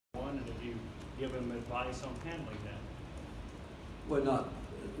give them advice on handling that? Well, not,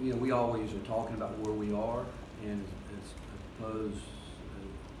 we always are talking about where we are, and as opposed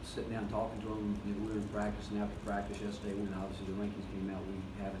sitting down and talking to them. We were in practice, and after practice yesterday, when obviously the rankings came out,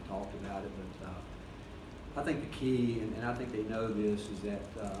 we haven't talked about it, but I think the key, and I think they know this, is that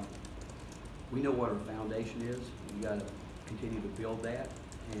we know what our foundation is. We got to continue to build that,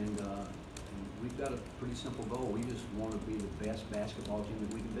 and we've got a pretty simple goal. We just want to be the best basketball team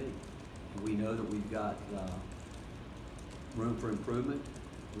that we can be, and we know that we've got room for improvement.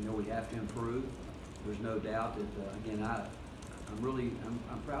 We know we have to improve. There's no doubt that again,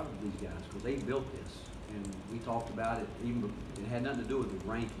 I'm proud of these guys because they built this, and we talked about it. Even it had nothing to do with the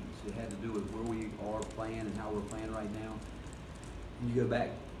rankings. It had to do with where we are playing and how we're playing right now. And you go back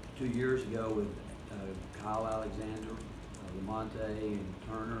 2 years ago with Kyle Alexander, Lamonte, and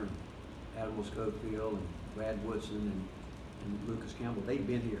Turner, and Admiral Schofield, and Brad Woodson, and Lucas Campbell. They've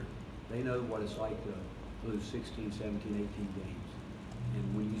been here. They know what it's like to lose 16, 17, 18 games.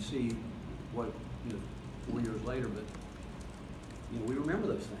 And when you see what, 4 years later, but we remember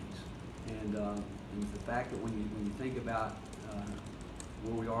those things. And the fact that when you think about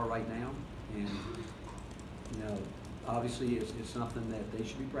where we are right now, and obviously it's something that they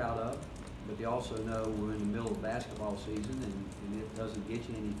should be proud of, but they also know we're in the middle of basketball season, and it doesn't get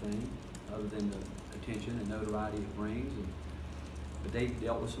you anything other than the attention and notoriety it brings. But they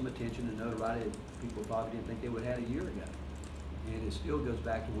dealt with some attention and notoriety that people probably didn't think they would have had a year ago. And it still goes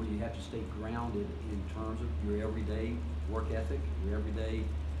back to where you have to stay grounded in terms of your everyday work ethic, your everyday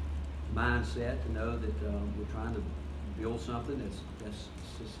mindset, to know that we're trying to build something that's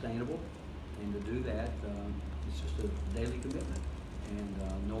sustainable. And to do that, it's just a daily commitment. And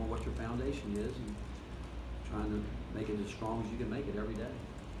knowing what your foundation is and trying to make it as strong as you can make it every day.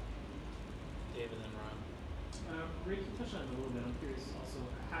 David and Ron. Rick, you touched on it a little bit. I'm curious also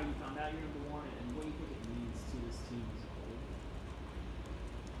how you found out you're number one and what you think it means to this team as a whole.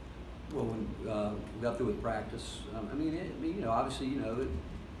 Well, when we got through with practice, obviously,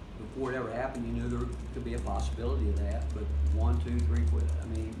 before it ever happened, you knew there could be a possibility of that. But 1, 2, 3, 4.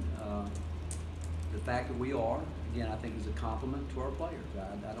 The fact that we are, again, I think is a compliment to our players.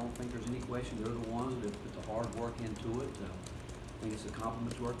 I don't think there's any question. They're the ones that put the hard work into it. I think it's a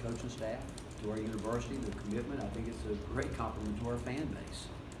compliment to our coaching staff, to our university, the commitment. I think it's a great compliment to our fan base.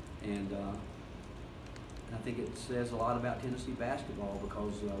 And I think it says a lot about Tennessee basketball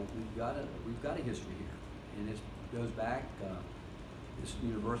because we've got a history here, and it goes back. This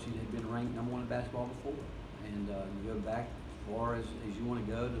university had been ranked #1 in basketball before, and you go back as far as you want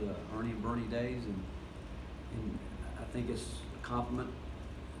to go to the Ernie and Bernie days, and I think it's a compliment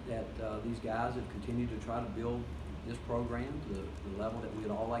that these guys have continued to try to build this program to the level that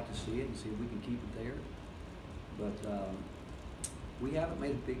we'd all like to see it and see if we can keep it there. But we haven't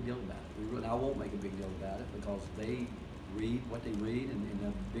made a big deal about it. I won't make a big deal about it because they read what they read, and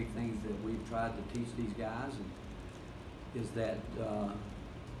the big things that we've tried to teach these guys is that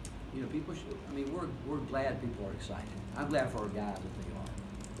people should. We're glad people are excited. I'm glad for our guys that they are.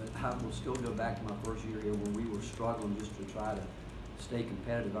 But I will still go back to my first year here when we were struggling just to try to stay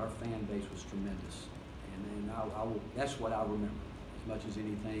competitive. Our fan base was tremendous, and I will. That's what I remember as much as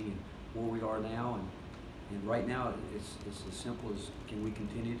anything, and where we are now. And right now, it's as simple as, can we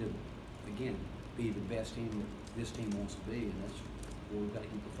continue to, again, be the best team that this team wants to be, and that's where we've got to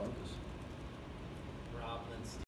keep the focus.